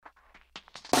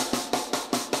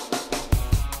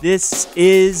This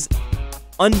is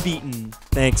Unbeaten.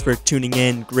 Thanks for tuning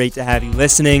in. Great to have you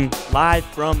listening. Live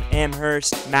from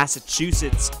Amherst,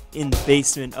 Massachusetts, in the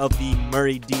basement of the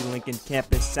Murray D. Lincoln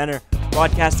Campus Center.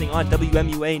 Broadcasting on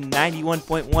WMUA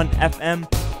 91.1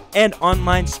 FM and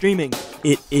online streaming.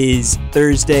 It is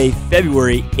Thursday,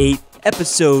 February 8th,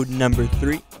 episode number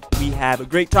 3. We have a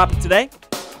great topic today,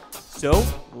 so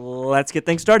let's get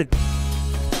things started.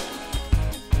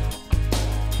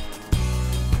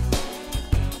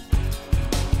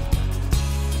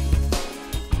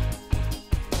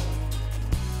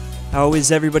 How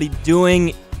is everybody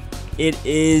doing? It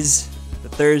is the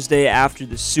Thursday after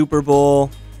the Super Bowl.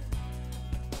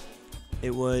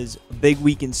 It was a big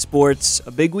week in sports,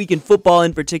 a big week in football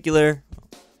in particular.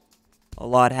 A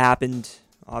lot happened.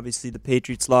 Obviously, the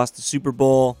Patriots lost the Super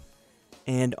Bowl.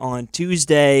 And on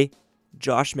Tuesday,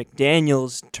 Josh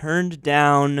McDaniels turned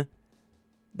down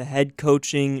the head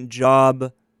coaching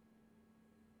job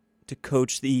to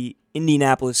coach the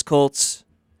Indianapolis Colts.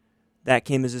 That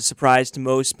came as a surprise to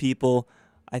most people.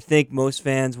 I think most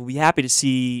fans will be happy to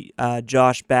see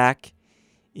Josh back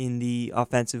in the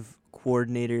offensive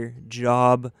coordinator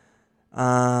job.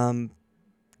 Kraft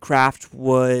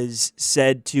was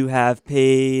said to have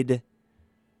paid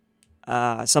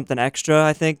something extra,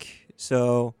 I think.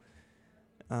 So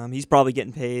he's probably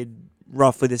getting paid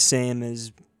roughly the same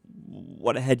as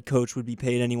what a head coach would be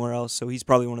paid anywhere else. So he's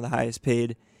probably one of the highest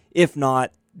paid, if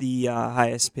not the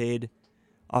highest paid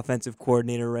offensive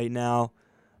coordinator right now.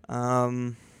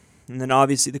 And then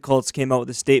obviously the Colts came out with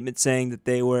a statement saying that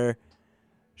they were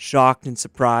shocked and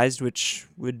surprised, which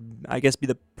would, I guess, be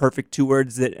the perfect two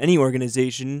words that any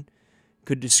organization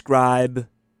could describe,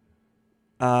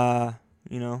 I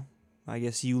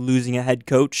guess you losing a head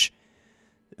coach.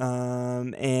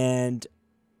 And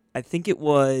I think it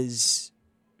was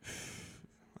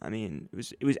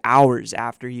hours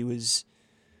after he was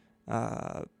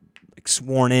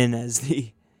sworn in as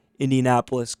the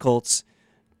Indianapolis Colts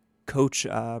coach,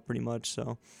 pretty much.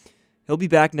 So he'll be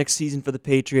back next season for the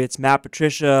Patriots. Matt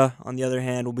Patricia, on the other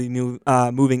hand, will be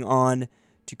moving on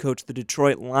to coach the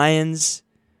Detroit Lions.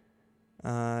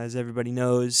 As everybody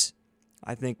knows,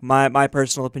 I think my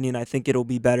personal opinion, I think it'll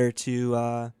be better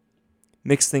to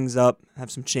mix things up,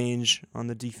 have some change on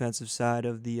the defensive side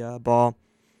of the ball.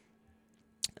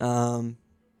 I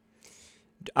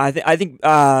think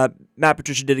Matt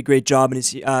Patricia did a great job in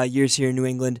his years here in New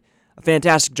England. A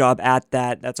fantastic job at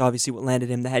that. That's obviously what landed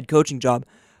him the head coaching job.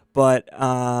 But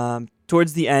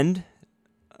towards the end,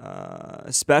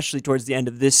 especially towards the end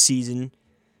of this season,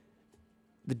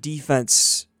 the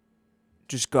defense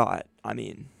just got,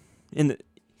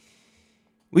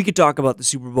 we could talk about the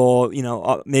Super Bowl,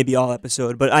 maybe all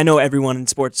episode, but I know everyone in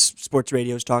sports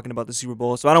radio is talking about the Super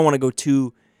Bowl, so I don't want to go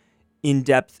too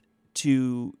in-depth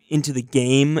into the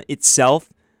game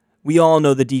itself. We all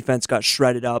know the defense got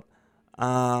shredded up.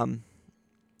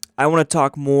 I want to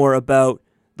talk more about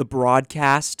the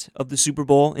broadcast of the Super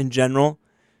Bowl in general,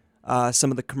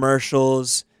 some of the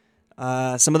commercials,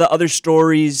 some of the other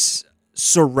stories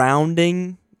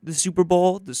surrounding the Super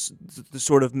Bowl, the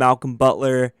sort of Malcolm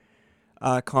Butler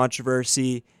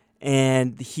controversy,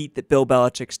 and the heat that Bill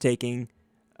Belichick's taking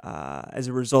as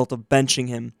a result of benching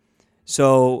him.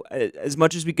 So as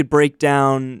much as we could break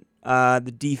down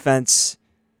the defense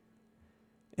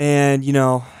and,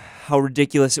 how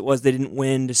ridiculous it was they didn't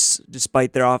win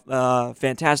despite their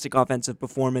fantastic offensive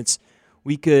performance,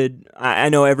 I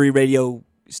know every radio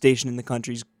station in the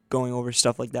country is going over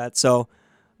stuff like that. So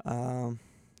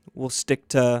we'll stick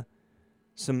to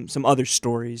some other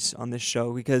stories on this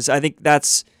show because I think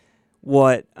that's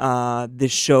what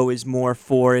this show is more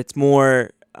for. It's more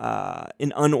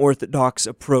an unorthodox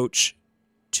approach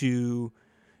to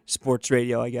sports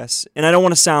radio, I guess. And I don't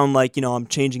want to sound like, I'm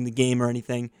changing the game or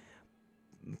anything,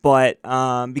 but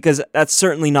because that's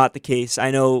certainly not the case.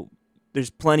 I know there's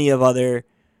plenty of other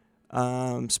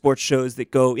sports shows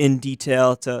that go in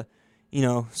detail to,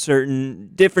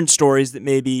 certain different stories that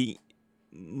maybe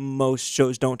most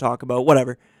shows don't talk about,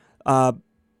 whatever.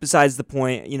 Besides the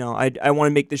point, I want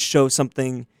to make this show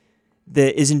something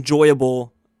that is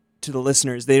enjoyable to the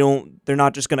listeners. They're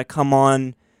not just going to come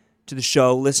on to the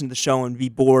show, listen to the show, and be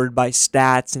bored by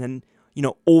stats and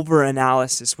over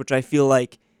analysis, which I feel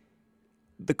like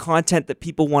the content that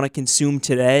people want to consume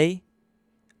today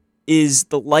is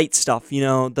the light stuff.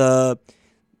 The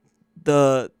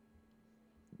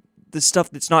stuff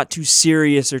that's not too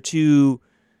serious or too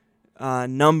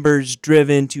numbers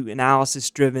driven, too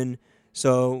analysis driven.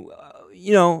 So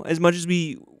as much as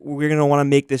we're going to want to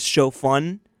make this show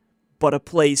fun, but a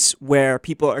place where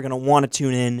people are going to want to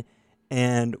tune in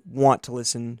and want to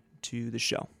listen to the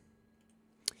show.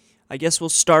 I guess we'll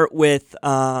start with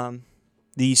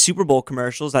the Super Bowl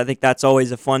commercials. I think that's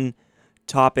always a fun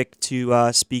topic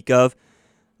to speak of.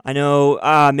 I know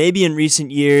maybe in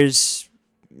recent years,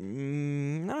 I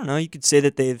don't know, you could say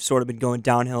that they've sort of been going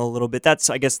downhill a little bit.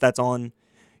 I guess that's on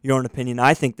your own opinion.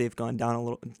 I think they've gone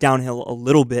downhill a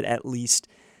little bit at least.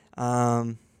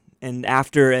 And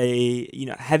after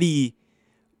a heavy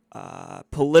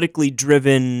politically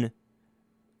driven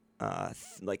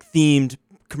themed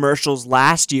commercials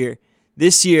last year,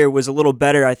 this year was a little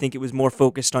better. I think it was more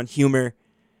focused on humor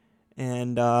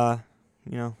and some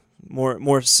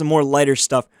more lighter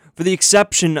stuff, for the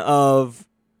exception of,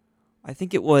 I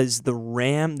think it was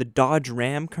the Dodge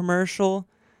Ram commercial.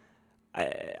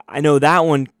 I know that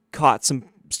one caught some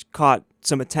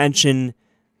attention.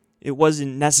 It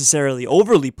wasn't necessarily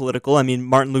overly political. I mean,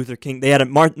 they had a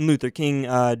Martin Luther King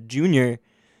Jr.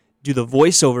 do the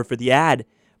voiceover for the ad,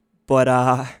 but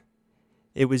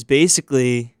it was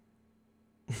basically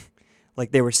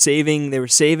like they were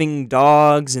saving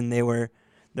dogs, and there were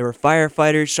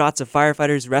firefighters, shots of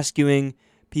firefighters rescuing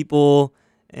people,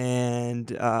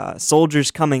 and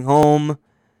soldiers coming home,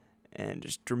 and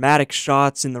just dramatic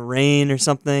shots in the rain or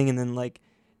something. And then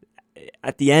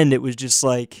at the end, it was just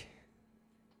like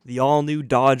the all-new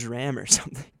Dodge Ram or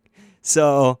something.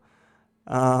 So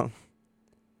I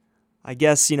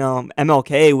guess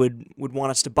MLK would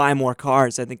want us to buy more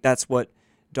cars. I think that's what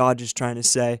Dodge is trying to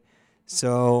say.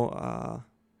 So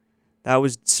that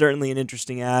was certainly an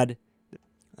interesting ad.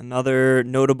 Another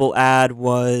notable ad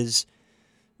was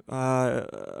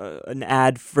an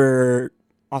ad for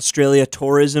Australia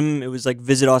tourism. It was like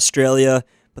Visit Australia,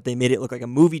 but they made it look like a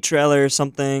movie trailer or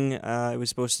something. It was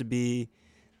supposed to be,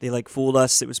 they fooled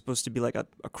us. It was supposed to be like a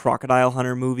crocodile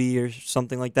hunter movie or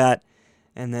something like that.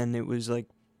 And then it was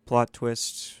plot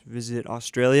twist, Visit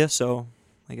Australia. So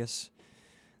I guess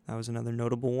that was another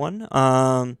notable one.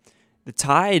 The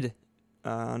Tide,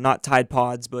 not Tide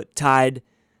Pods, but Tide,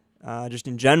 just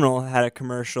in general, had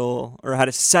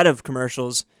a set of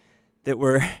commercials that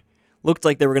looked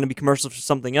like they were going to be commercials for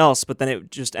something else, but then it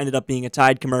just ended up being a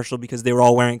Tide commercial because they were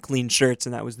all wearing clean shirts,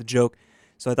 and that was the joke.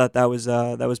 So I thought that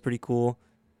was pretty cool.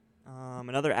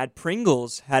 Another ad,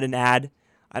 Pringles had an ad.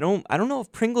 I don't know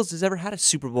if Pringles has ever had a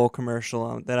Super Bowl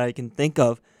commercial that I can think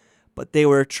of, but they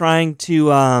were trying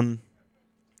to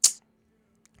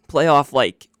play off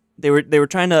they were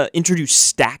trying to introduce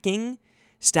stacking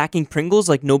Pringles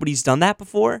like nobody's done that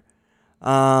before.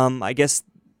 I guess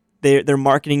they're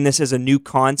marketing this as a new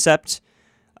concept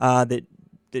that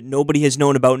nobody has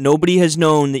known about. Nobody has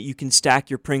known that you can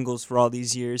stack your Pringles for all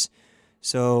these years.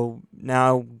 So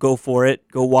now go for it.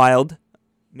 Go wild.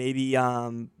 Maybe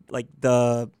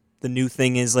the new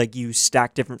thing is you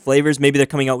stack different flavors. Maybe they're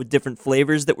coming out with different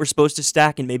flavors that we're supposed to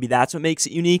stack, and maybe that's what makes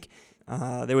it unique.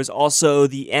 There was also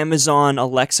the Amazon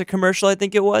Alexa commercial, I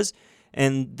think it was.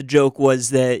 And the joke was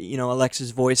that,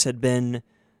 Alexa's voice had been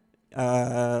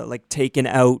taken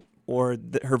out, or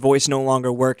her voice no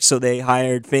longer worked, so they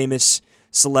hired famous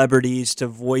celebrities to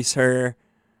voice her.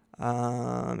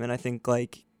 And I think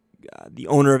the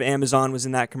owner of Amazon was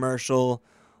in that commercial,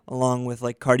 along with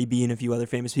Cardi B and a few other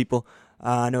famous people.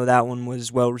 I know that one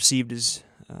was well received as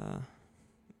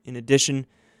in addition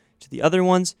to the other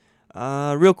ones.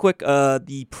 Real quick,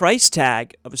 the price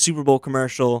tag of a Super Bowl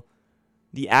commercial.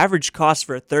 The average cost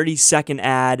for a 30-second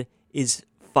ad is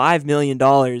 $5 million.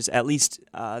 At least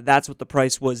that's what the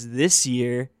price was this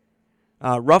year.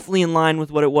 Roughly in line with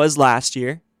what it was last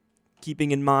year.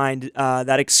 Keeping in mind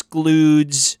that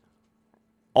excludes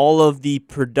all of the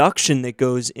production that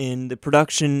goes in, the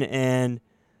production and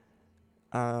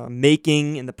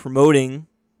making and the promoting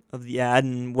of the ad,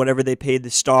 and whatever they paid the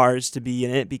stars to be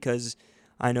in it, because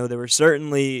I know there were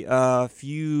certainly a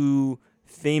few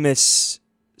famous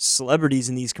celebrities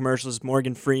in these commercials: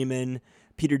 Morgan Freeman,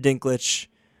 Peter Dinklage,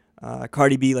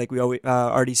 Cardi B, like we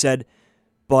already said.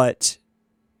 But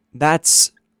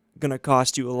that's going to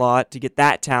cost you a lot to get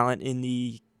that talent in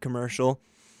the commercial,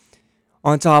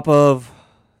 on top of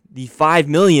the $5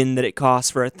 million that it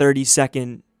costs for a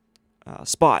 30-second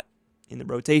spot in the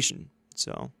rotation.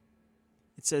 So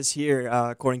it says here,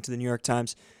 according to the New York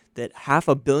Times, that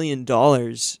 $500 million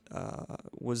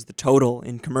was the total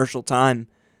in commercial time.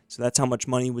 So that's how much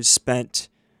money was spent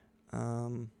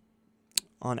on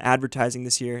advertising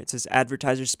this year. It says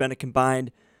advertisers spent a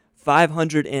combined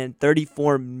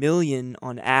 $534 million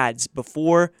on ads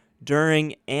before,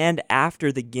 during, and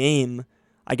after the game.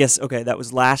 I guess, okay, that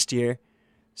was last year.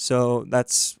 So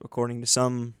that's according to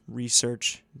some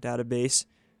research database.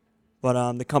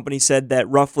 But the company said that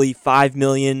roughly $5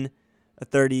 million, a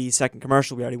 30-second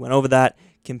commercial, we already went over that,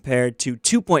 compared to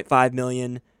 $2.5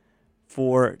 million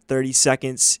for 30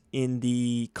 seconds in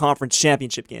the conference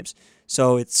championship games.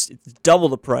 So it's double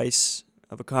the price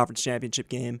of a conference championship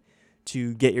game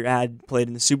to get your ad played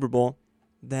in the Super Bowl.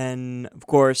 Then, of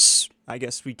course, I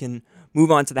guess we can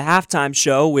move on to the halftime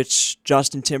show, which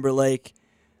Justin Timberlake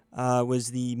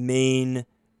was the main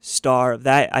star of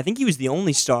that. I think he was the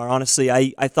only star, honestly.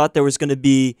 I thought there was going to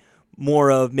be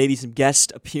more of maybe some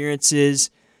guest appearances.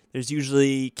 There's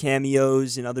usually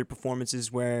cameos in other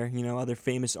performances where, other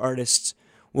famous artists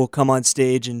will come on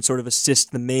stage and sort of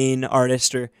assist the main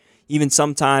artist, or even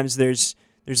sometimes there's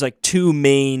like two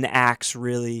main acts,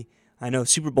 really. I know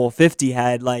Super Bowl 50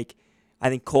 had, I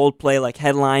think Coldplay,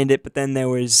 headlined it, but then there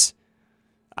was,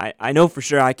 I know for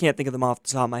sure, I can't think of them off the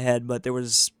top of my head, but there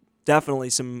was definitely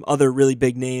some other really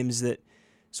big names that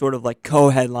sort of,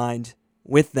 co-headlined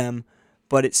with them.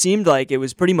 But it seemed like it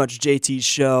was pretty much JT's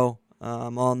show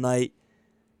all night.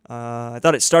 I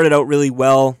thought it started out really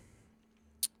well,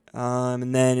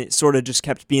 and then it sort of just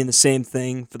kept being the same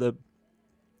thing for the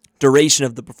duration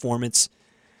of the performance.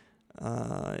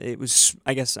 It was,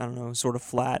 I guess, I don't know, sort of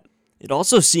flat. It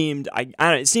also seemed,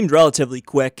 it seemed relatively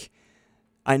quick.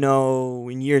 I know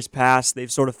in years past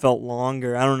they've sort of felt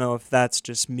longer. I don't know if that's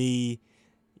just me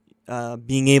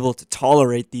being able to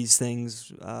tolerate these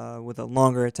things with a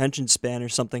longer attention span or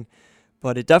something,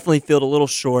 but it definitely felt a little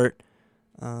short.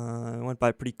 It went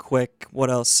by pretty quick. What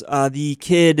else? The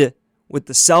kid with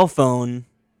the cell phone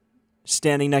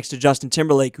standing next to Justin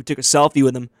Timberlake who took a selfie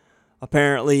with him,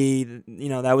 apparently,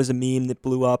 that was a meme that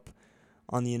blew up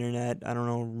on the internet. I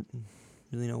don't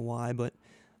really know why, but...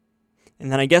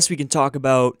 And then I guess we can talk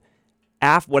about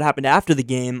what happened after the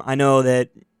game. I know that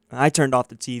I turned off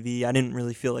the TV. I didn't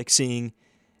really feel like seeing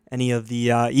any of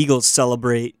the Eagles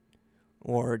celebrate,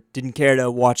 or didn't care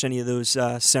to watch any of those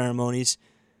ceremonies.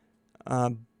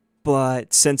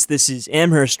 But since this is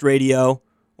Amherst Radio,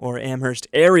 or Amherst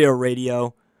Area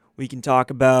Radio, we can talk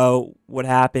about what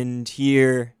happened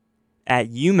here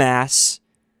at UMass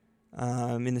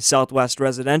in the Southwest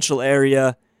residential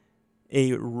area.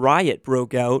 A riot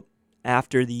broke out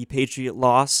after the Patriot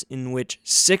loss, in which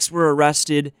 6 were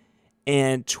arrested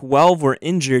and 12 were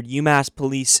injured. UMass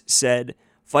police said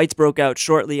fights broke out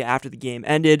shortly after the game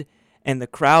ended, and the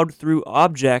crowd threw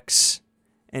objects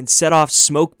and set off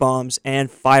smoke bombs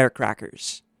and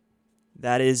firecrackers.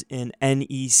 That is an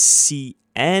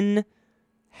NECN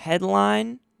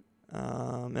headline.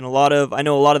 And I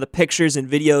know a lot of the pictures and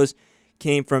videos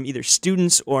came from either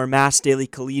students or Mass Daily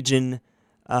Collegian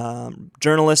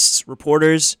journalists,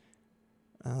 reporters.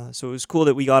 So it was cool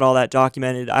that we got all that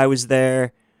documented. I was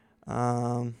there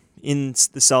in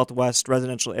the Southwest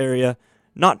residential area,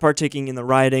 not partaking in the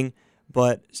rioting,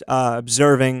 but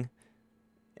observing.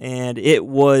 And it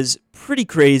was pretty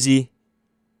crazy,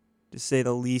 to say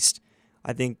the least.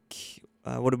 I think,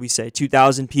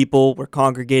 2,000 people were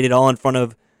congregated all in front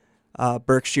of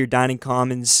Berkshire Dining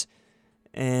Commons,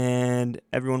 and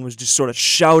everyone was just sort of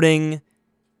shouting.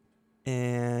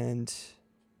 And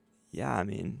yeah,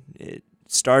 it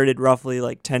started roughly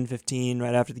 10:15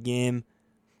 right after the game.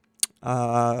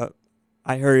 I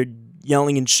heard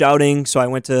yelling and shouting, so I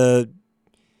went to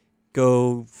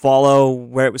go follow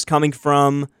where it was coming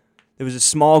from. There was a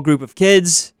small group of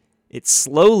kids. It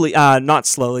not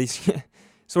slowly,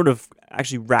 sort of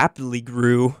actually rapidly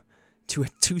grew to a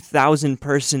 2,000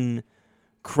 person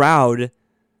crowd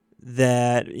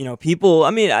that, people,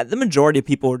 the majority of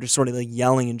people were just sort of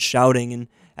yelling and shouting, and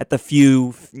at the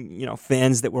few,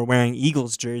 fans that were wearing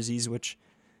Eagles jerseys, which,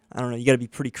 I don't know, you got to be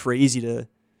pretty crazy to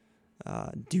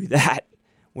do that,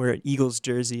 wear an Eagles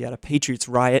jersey at a Patriots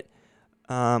riot,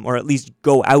 or at least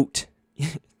go out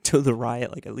to the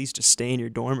riot, at least just stay in your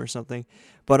dorm or something.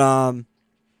 But,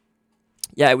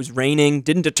 yeah, it was raining,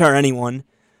 didn't deter anyone,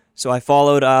 so I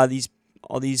followed all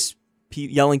these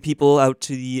yelling people out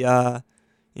to the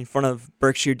in front of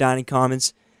Berkshire Dining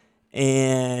Commons,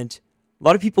 and a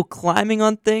lot of people climbing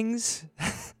on things,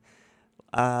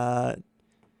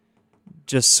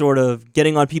 just sort of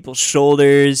getting on people's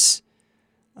shoulders.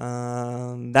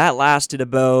 That lasted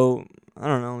about, I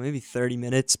don't know, maybe 30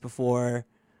 minutes before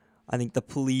I think the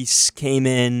police came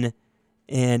in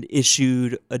and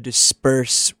issued a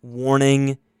disperse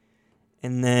warning.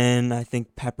 And then I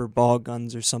think pepper ball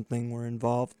guns or something were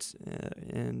involved,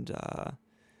 and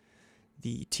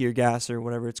the tear gas or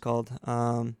whatever it's called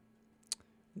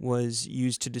was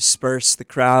used to disperse the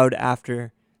crowd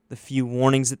after the few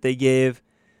warnings that they gave.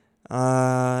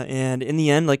 And in the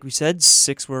end, like we said,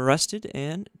 6 were arrested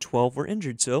and 12 were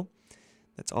injured. So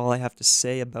that's all I have to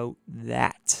say about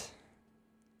that.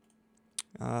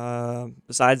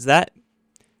 Besides that,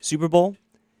 Super Bowl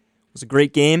was a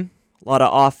great game. A lot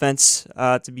of offense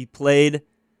to be played.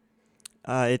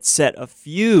 It set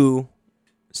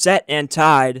and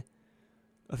tied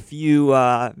a few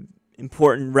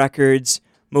important records.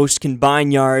 Most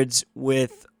combined yards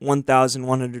with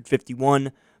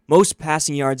 1,151. Most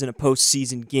passing yards in a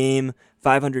postseason game,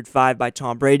 505 by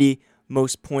Tom Brady.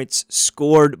 Most points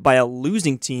scored by a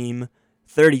losing team,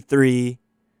 33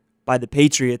 by the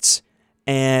Patriots.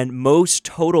 And most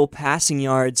total passing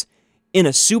yards in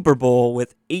a Super Bowl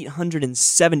with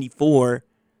 874.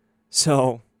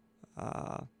 So,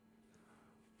 a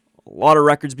lot of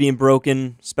records being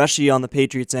broken, especially on the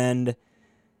Patriots' end.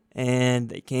 And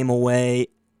they came away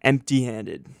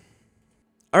empty-handed.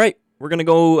 All right, we're going to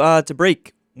go to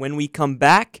break. When we come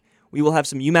back, we will have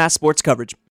some UMass sports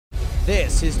coverage.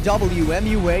 This is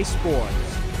WMUA Sports.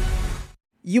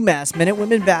 UMass Minute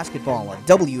Women Basketball on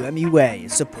WMUA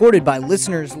is supported by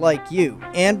listeners like you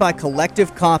and by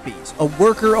Collective Copies, a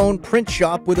worker-owned print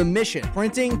shop with a mission.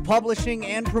 Printing, publishing,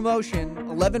 and promotion.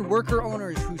 11 worker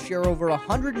owners who share over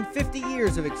 150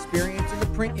 years of experience in the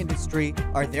print industry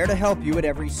are there to help you at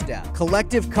every step.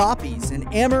 Collective Copies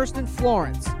in Amherst and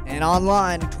Florence, and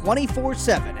online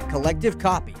 24/7 at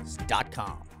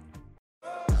collectivecopies.com.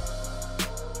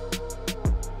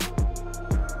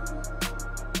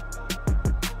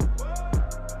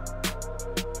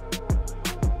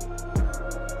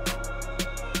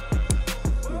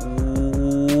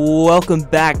 Welcome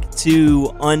back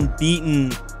to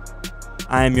Unbeaten.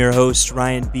 I'm your host,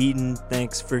 Ryan Beaton.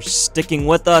 Thanks for sticking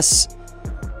with us.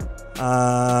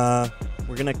 We're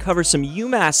going to cover some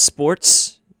UMass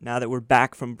sports now that we're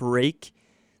back from break.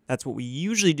 That's what we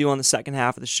usually do on the second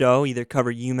half of the show, either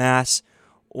cover UMass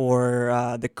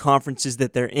or the conferences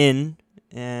that they're in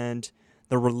and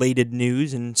the related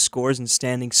news and scores and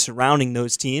standings surrounding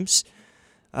those teams.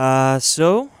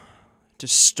 So to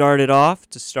start off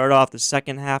the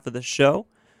second half of the show,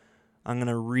 I'm going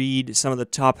to read some of the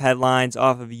top headlines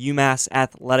off of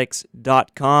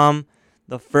UMassathletics.com.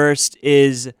 The first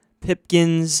is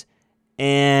Pipkins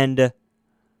and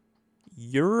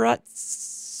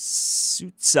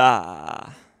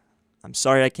Uratsutsa. I'm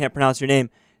sorry I can't pronounce your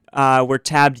name. Were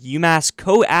tabbed UMass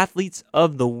Co-Athletes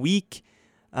of the Week.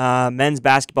 Men's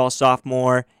basketball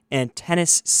sophomore and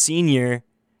tennis senior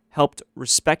helped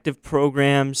respective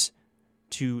programs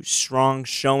to strong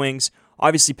showings.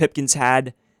 Obviously, Pipkins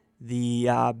had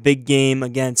the big game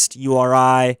against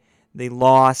URI. They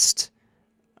lost,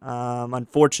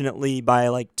 unfortunately, by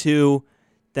like 2.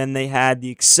 Then they had the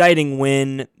exciting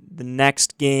win the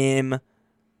next game.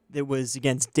 That was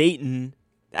against Dayton.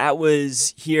 That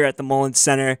was here at the Mullins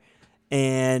Center.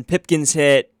 And Pipkins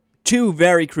hit 2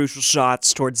 very crucial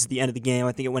shots towards the end of the game.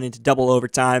 I think it went into double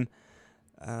overtime.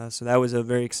 So that was a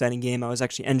very exciting game. I was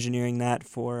actually engineering that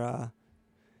for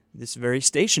this very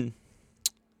station.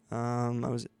 I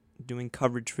was doing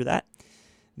coverage for that.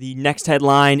 The next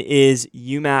headline is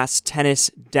UMass tennis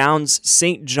downs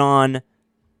St. John's,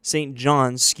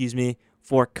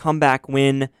 for comeback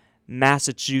win.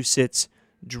 Massachusetts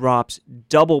drops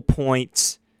double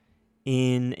points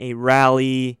in a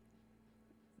rally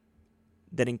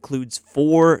that includes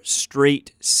 4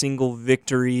 straight single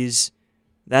victories.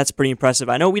 That's pretty impressive.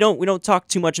 I know we don't talk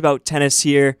too much about tennis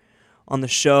here on the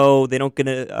show. They don't get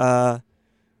a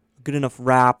good enough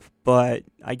rap, but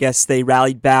I guess they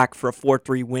rallied back for a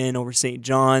 4-3 win over St.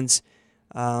 John's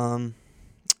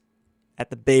at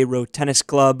the Bay Road Tennis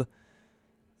Club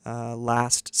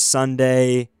last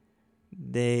Sunday.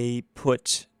 They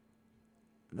put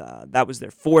that was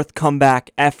their 4th comeback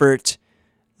effort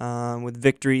with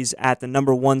victories at the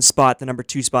number 1 spot, the number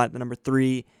 2 spot, the number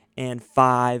 3, and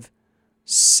 5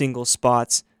 single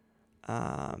spots.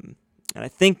 And I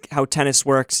think how tennis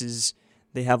works is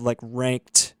they have like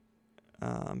ranked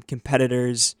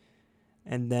competitors,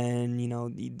 and then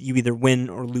you either win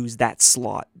or lose that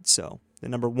slot. So the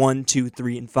number 1, 2,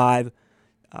 3, and 5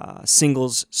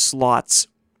 singles slots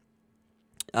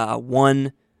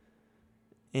won,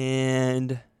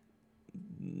 and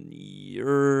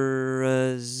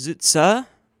Uratsutsa,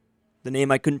 the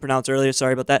name I couldn't pronounce earlier,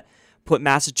 sorry about that, put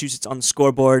Massachusetts on the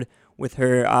scoreboard with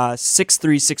her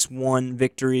 6-3, 6-1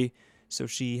 victory. So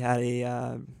she had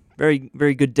a very,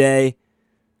 very good day.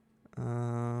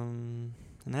 And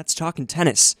that's talking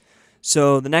tennis.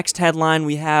 So the next headline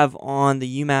we have on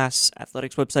the UMass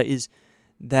Athletics website is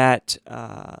that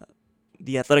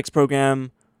the athletics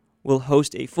program will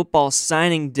host a football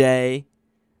signing day,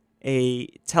 a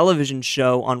television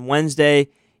show on Wednesday,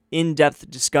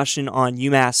 in-depth discussion on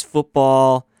UMass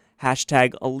football,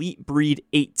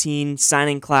 #EliteBreed18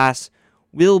 signing class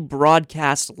will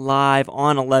broadcast live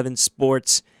on 11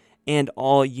 Sports and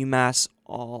all UMass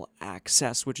All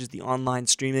Access, which is the online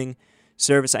streaming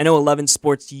service. I know 11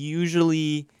 Sports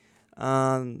usually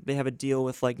They have a deal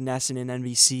with like NESN and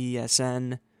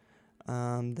NBCSN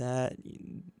that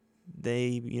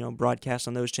they broadcast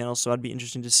on those channels. So I'd be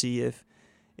interested to see if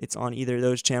it's on either of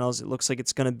those channels. It looks like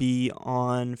it's going to be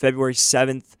on February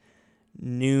 7th,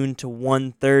 noon to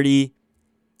 1:30.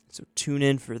 So tune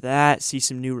in for that. See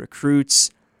some new recruits.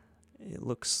 It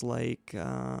looks like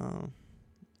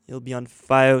it'll be on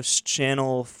FiOS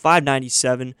channel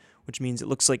 597, which means it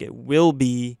looks like it will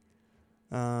be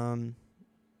on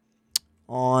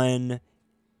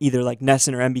either like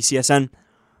NESN or NBCSN.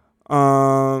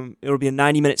 It'll be a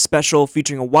 90-minute special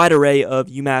featuring a wide array of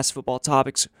UMass football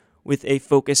topics with a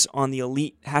focus on the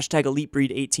elite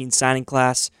 #EliteBreed 18 signing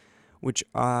class, which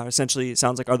essentially it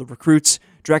sounds like are the recruits.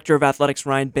 Director of Athletics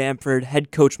Ryan Bamford,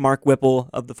 head coach Mark Whipple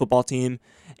of the football team,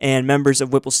 and members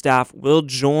of Whipple's staff will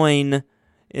join,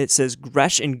 it says,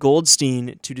 Gresh and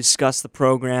Goldstein to discuss the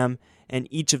program and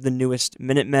each of the newest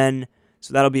Minutemen.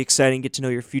 So that'll be exciting. Get to know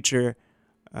your future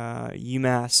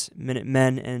UMass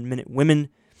Minutemen and Minutewomen.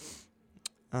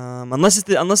 Unless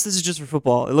this is just for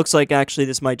football. It looks like actually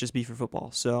this might just be for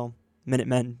football. So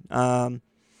Minutemen.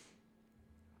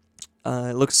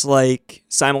 It looks like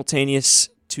simultaneous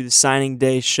to the signing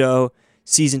day show,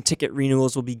 season ticket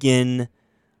renewals will begin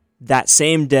that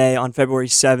same day on February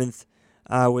 7th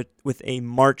with a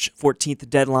March 14th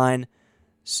deadline.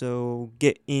 So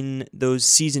get in those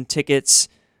season tickets.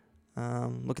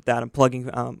 Look at that. I'm plugging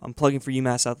for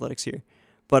UMass Athletics here.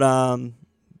 But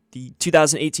the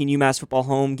 2018 UMass football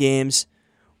home games,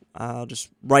 I'll just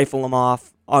rifle them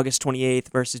off. August 28th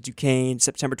versus Duquesne,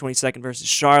 September 22nd versus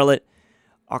Charlotte,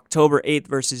 October 8th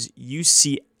versus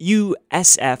USF,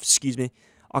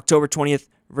 October 20th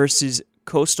versus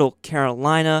Coastal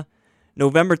Carolina,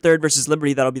 November 3rd versus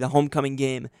Liberty, that'll be the homecoming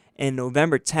game, and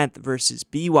November 10th versus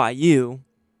BYU.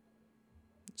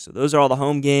 So those are all the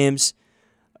home games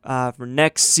for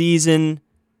next season.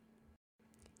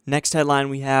 Next headline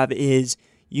we have is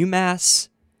UMass's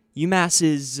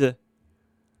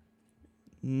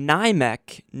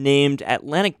NIMEC named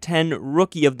Atlantic 10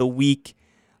 Rookie of the Week.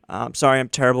 Sorry, I'm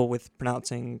terrible with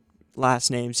pronouncing last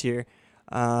names here.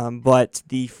 But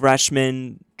the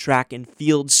freshman track and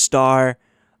field star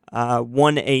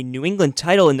won a New England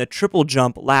title in the triple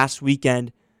jump last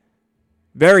weekend.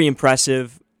 Very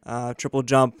impressive. Triple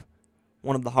jump,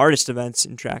 one of the hardest events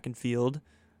in track and field,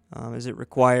 as it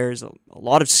requires a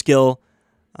lot of skill.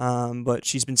 But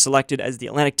she's been selected as the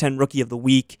Atlantic 10 Rookie of the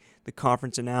Week. The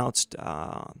conference announced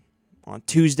on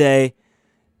Tuesday.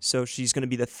 So she's going to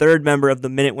be the third member of the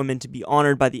Minutewomen to be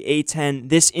honored by the A10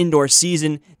 this indoor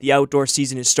season. The outdoor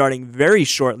season is starting very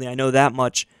shortly, I know that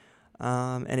much.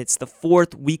 And it's the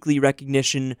fourth weekly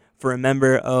recognition for a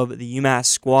member of the UMass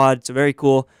squad. So very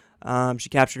cool. She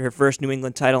captured her first New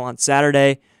England title on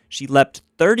Saturday. She leapt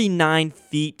 39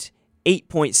 feet,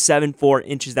 8.74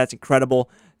 inches. That's incredible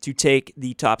to take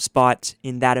the top spot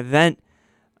in that event.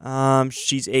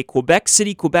 She's a Quebec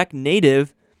City, Quebec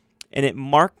native, and it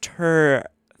marked her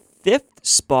fifth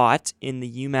spot in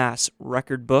the UMass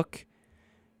record book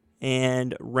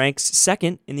and ranks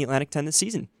second in the Atlantic 10 this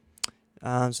season.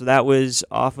 So that was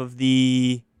off of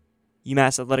the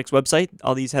UMass Athletics website.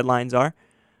 All these headlines are.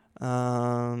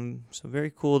 So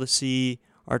very cool to see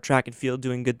our track and field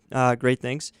doing great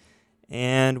things.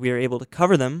 And we are able to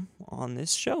cover them on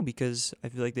this show because I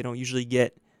feel like they don't usually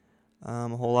get a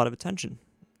whole lot of attention.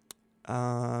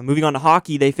 Moving on to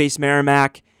hockey, they face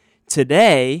Merrimack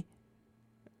today.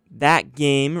 That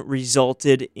game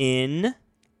resulted in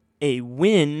a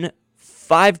win,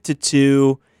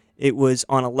 5-2. It was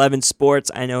on 11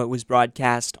 Sports. I know it was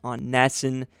broadcast on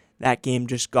NESN. That game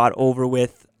just got over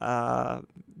with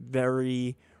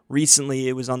very recently.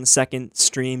 It was on the second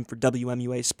stream for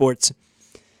WMUA Sports.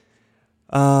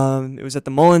 It was at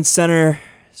the Mullins Center,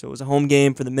 so it was a home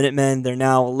game for the Minutemen. They're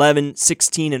now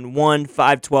 11-16-1,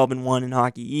 5-12-1 in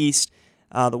Hockey East.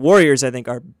 The Warriors, I think,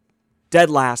 are dead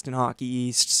last in Hockey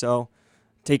East, so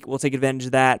we'll take advantage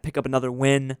of that, pick up another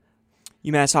win.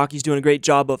 UMass Hockey's doing a great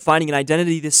job of finding an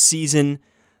identity this season.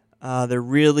 They're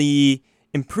really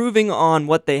improving on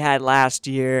what they had last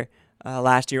year.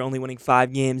 Last year only winning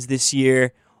 5 games. This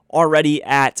year already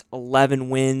at 11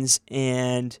 wins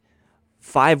and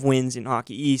 5 wins in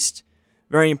Hockey East.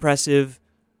 Very impressive.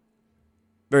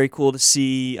 Very cool to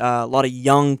see a lot of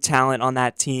young talent on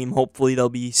that team. Hopefully they'll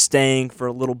be staying for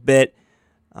a little bit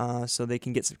so they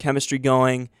can get some chemistry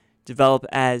going, develop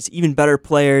as even better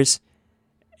players,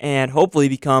 and hopefully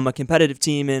become a competitive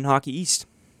team in Hockey East,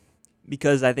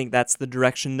 because I think that's the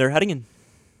direction they're heading in.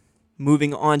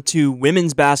 Moving on to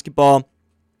women's basketball,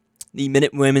 the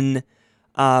Minutewomen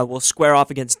will square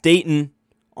off against Dayton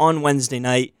on Wednesday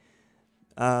night.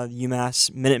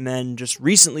 UMass Minutemen just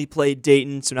recently played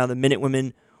Dayton, so now the Minute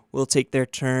Women will take their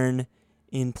turn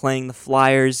in playing the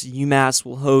Flyers. UMass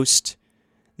will host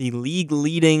the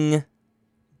league-leading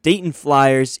Dayton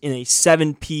Flyers in a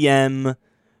 7 p.m.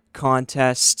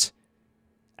 contest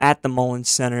at the Mullins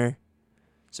Center.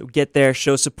 So get there,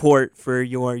 show support for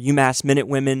your UMass Minute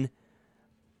Women.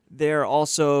 They're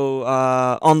also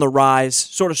on the rise,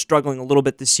 sort of struggling a little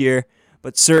bit this year,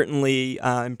 but certainly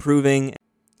improving.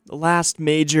 The last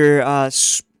major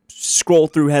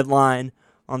scroll-through headline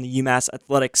on the UMass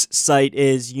Athletics site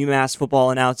is UMass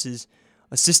football announces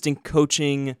assistant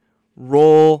coaching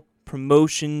role,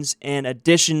 promotions, and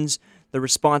additions. The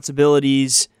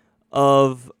responsibilities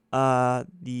of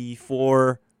the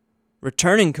 4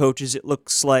 returning coaches, it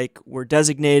looks like, were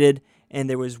designated, and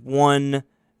there was one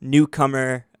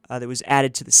newcomer that was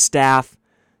added to the staff.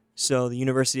 So the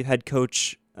University of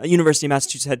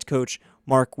Massachusetts head coach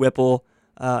Mark Whipple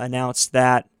announced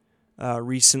that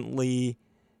recently,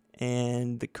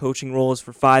 and the coaching roles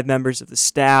for 5 members of the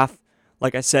staff.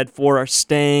 Like I said, 4 are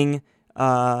staying,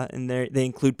 and they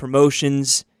include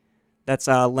promotions. That's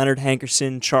Leonard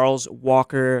Hankerson, Charles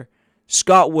Walker,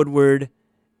 Scott Woodward,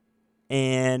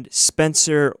 and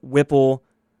Spencer Whipple,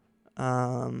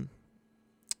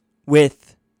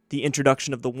 with the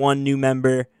introduction of the one new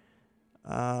member,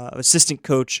 assistant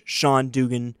coach Sean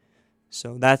Dugan.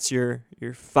 So that's your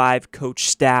 5 coach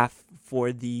staff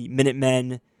for the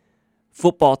Minutemen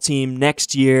football team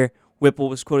next year. Whipple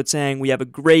was quoted saying, "We have a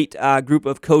great group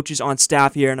of coaches on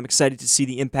staff here, and I'm excited to see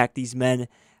the impact these men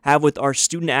have with our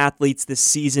student athletes this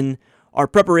season. Our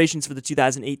preparations for the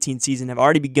 2018 season have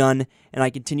already begun, and I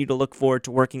continue to look forward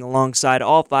to working alongside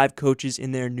all 5 coaches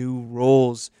in their new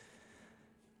roles."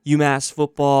 UMass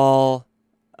football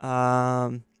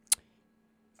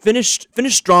finished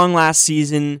strong last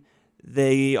season.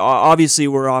 They obviously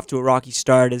were off to a rocky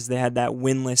start as they had that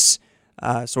winless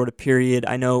sort of period.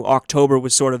 I know October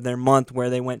was sort of their month where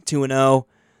they went 2-0.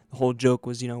 The whole joke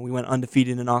was, we went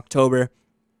undefeated in October.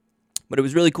 But it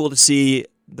was really cool to see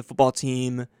the football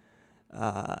team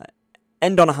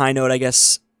end on a high note, I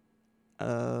guess.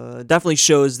 Definitely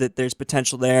shows that there's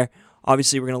potential there.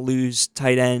 Obviously, we're going to lose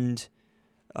tight end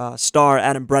star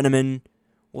Adam Brenneman.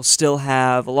 We'll still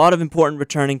have a lot of important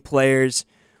returning players,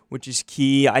 which is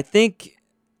key. I think,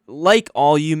 like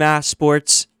all UMass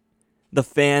sports, the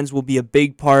fans will be a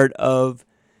big part of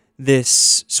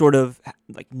this sort of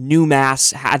like new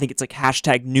mass. I think it's like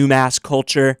hashtag new mass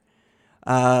culture.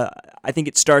 I think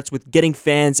it starts with getting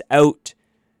fans out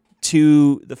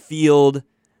to the field,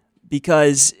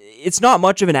 because it's not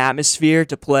much of an atmosphere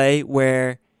to play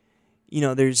where,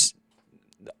 there's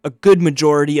a good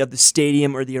majority of the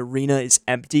stadium or the arena is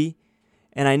empty.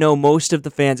 And I know most of the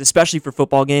fans, especially for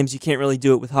football games, you can't really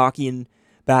do it with hockey and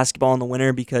basketball in the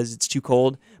winter because it's too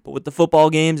cold. But with the football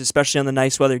games, especially on the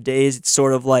nice weather days, it's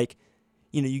sort of like,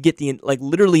 you get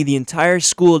literally the entire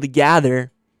school to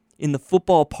gather in the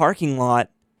football parking lot,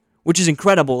 which is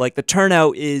incredible. Like, the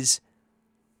turnout is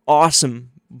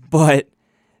awesome, but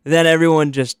then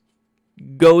everyone just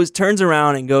turns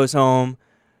around and goes home,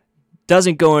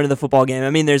 doesn't go into the football game. I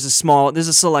mean, there's a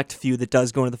select few that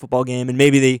does go into the football game, and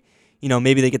maybe they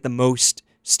get the most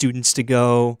students to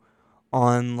go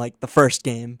on like the first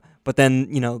game, but then,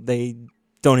 they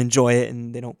don't enjoy it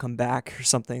and they don't come back or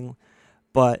something.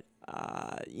 But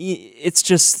it's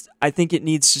just, I think it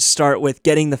needs to start with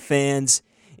getting the fans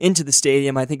into the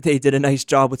stadium. I think they did a nice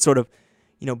job with sort of,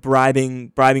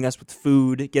 bribing us with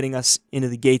food, getting us into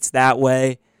the gates that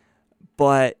way.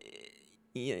 But,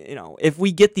 if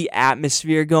we get the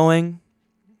atmosphere going,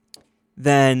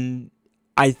 then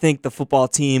I think the football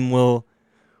team will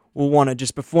want to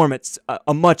just perform at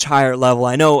a much higher level.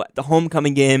 I know the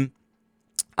homecoming game,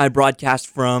 I broadcast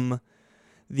from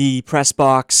the press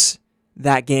box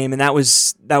that game, and that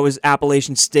was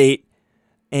Appalachian State.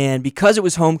 And because it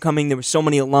was homecoming, there were so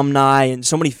many alumni and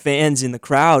so many fans in the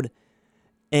crowd,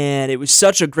 and it was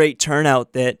such a great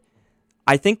turnout that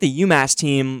I think the UMass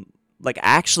team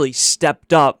actually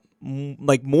stepped up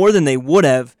more than they would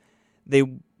have. They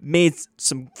made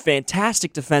some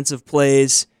fantastic defensive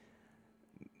plays.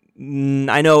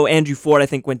 I know Andrew Ford, I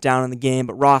think, went down in the game,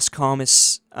 but Ross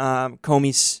Comis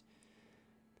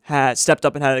had stepped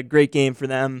up and had a great game for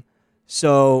them.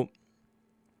 So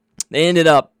they ended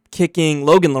up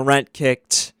Logan Laurent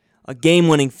kicked a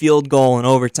game-winning field goal in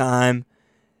overtime.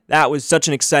 That was such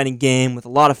an exciting game with a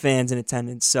lot of fans in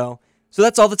attendance. So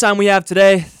that's all the time we have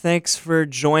today. Thanks for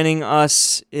joining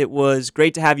us. It was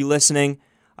great to have you listening.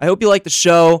 I hope you like the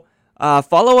show.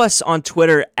 Follow us on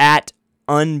Twitter at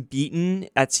Unbeaten.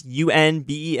 That's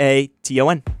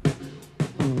UNBEATON.